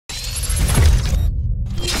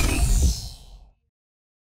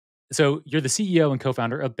So you're the CEO and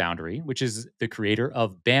co-founder of Boundary, which is the creator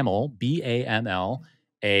of BAML, BAML,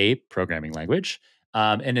 a programming language.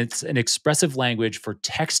 And it's an expressive language for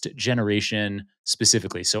text generation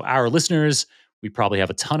specifically. So our listeners, we probably have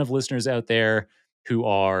a ton of listeners out there who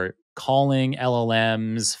are calling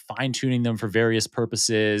LLMs, fine-tuning them for various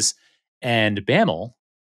purposes. And BAML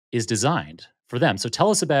is designed for them. So tell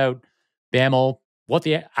us about BAML, what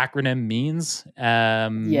the acronym means,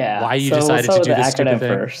 Yeah, why you so we'll decided to start with do the this stupid acronym thing.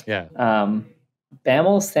 first. Yeah.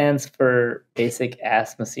 BAML stands for Basic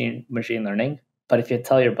Ass Machine Learning, but if you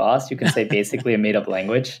tell your boss, you can say basically a made-up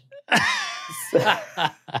language.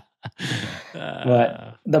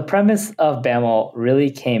 But the premise of BAML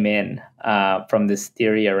really came in from this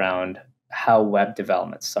theory around how web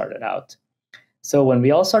development started out. So when we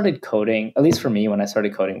all started coding, at least for me, when I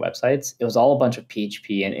started coding websites, it was all a bunch of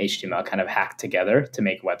PHP and HTML kind of hacked together to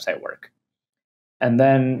make a website work. And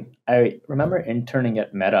then I remember interning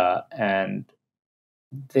at Meta, and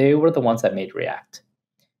they were the ones that made React.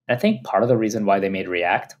 And I think part of the reason why they made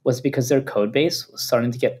React was because their code base was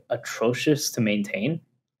starting to get atrocious to maintain.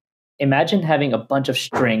 Imagine having a bunch of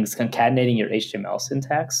strings concatenating your HTML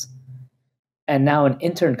syntax, and now an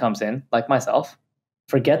intern comes in, like myself,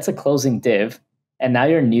 forgets a closing div, and now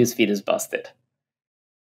your newsfeed is busted.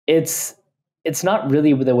 It's not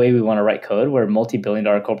really the way we want to write code, where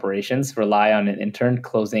multi-billion-dollar corporations rely on an intern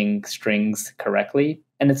closing strings correctly.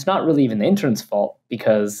 And it's not really even the intern's fault,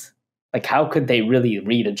 because like, how could they really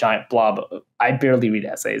read a giant blob? I barely read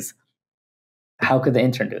essays. How could the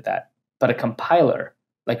intern do that? But a compiler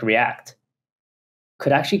like React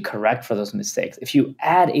could actually correct for those mistakes. If you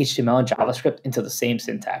add HTML and JavaScript into the same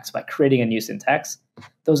syntax by creating a new syntax,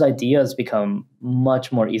 those ideas become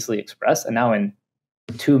much more easily expressed. And now in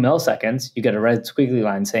 2 milliseconds, you get a red squiggly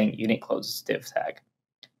line saying you didn't close this div tag.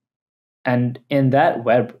 And in that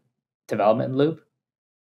web development loop,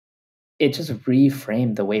 it just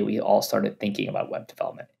reframed the way we all started thinking about web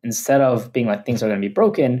development. Instead of being like things are going to be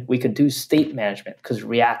broken, we could do state management because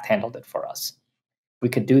React handled it for us. We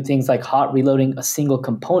could do things like hot reloading a single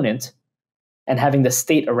component and having the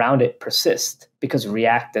state around it persist because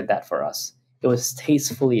React did that for us. It was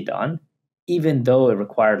tastefully done, even though it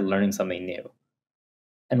required learning something new.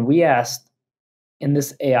 And we asked, in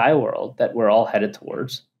this AI world that we're all headed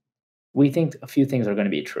towards, we think a few things are going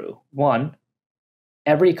to be true. One,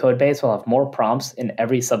 every code base will have more prompts in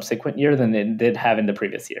every subsequent year than it did have in the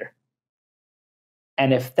previous year.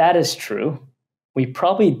 And if that is true, we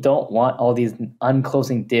probably don't want all these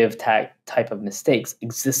unclosing div tag type of mistakes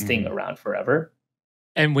existing around forever.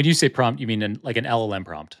 And when you say prompt, you mean like an LLM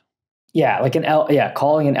prompt? Yeah, like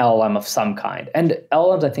calling an LLM of some kind. And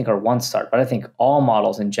LLMs, I think, are one start, but I think all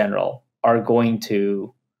models in general are going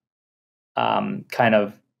to kind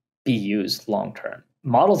of be used long term.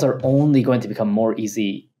 Models are only going to become more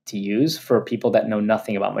easy to use for people that know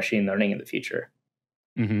nothing about machine learning in the future.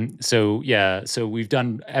 So we've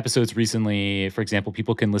done episodes recently. For example,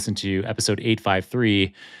 people can listen to episode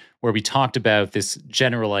 853, where we talked about this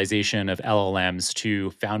generalization of LLMs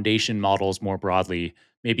to foundation models more broadly,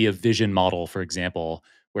 maybe a vision model, for example,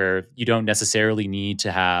 where you don't necessarily need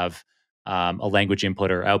to have a language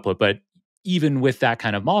input or output. But even with that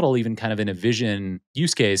kind of model, even kind of in a vision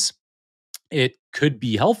use case, it could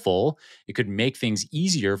be helpful. It could make things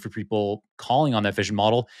easier for people calling on that vision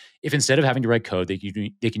model if instead of having to write code, they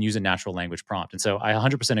can use a natural language prompt. And so I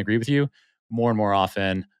 100% agree with you. More and more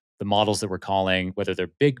often, the models that we're calling, whether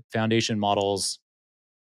they're big foundation models,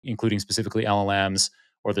 including specifically LLMs,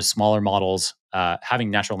 or the smaller models,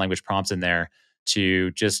 having natural language prompts in there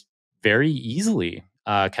to just very easily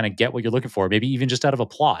kind of get what you're looking for, maybe even just out of a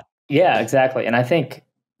plot. Yeah, exactly. And I think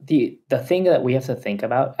the thing that we have to think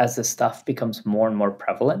about as this stuff becomes more and more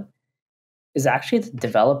prevalent is actually the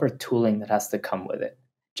developer tooling that has to come with it.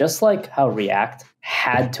 Just like how React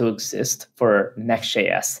had to exist for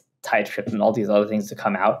Next.js, TypeScript, and all these other things to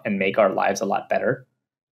come out and make our lives a lot better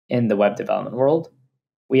in the web development world,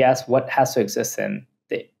 we asked what has to exist in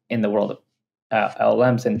the world of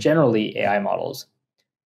LLMs and generally AI models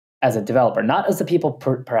as a developer, not as the people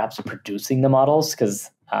perhaps producing the models, because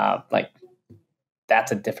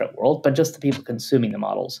that's a different world, but just the people consuming the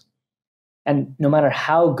models. And no matter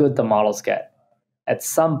how good the models get, at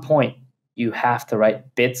some point, you have to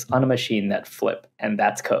write bits on a machine that flip, and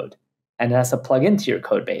that's code. And it has to plug into your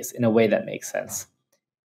code base in a way that makes sense.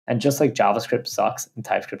 And just like JavaScript sucks and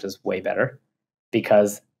TypeScript is way better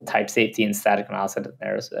because type safety and static analysis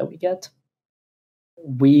errors that we get,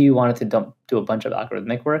 we wanted to do a bunch of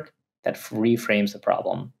algorithmic work that reframes the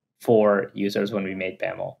problem for users when we made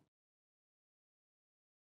BAML.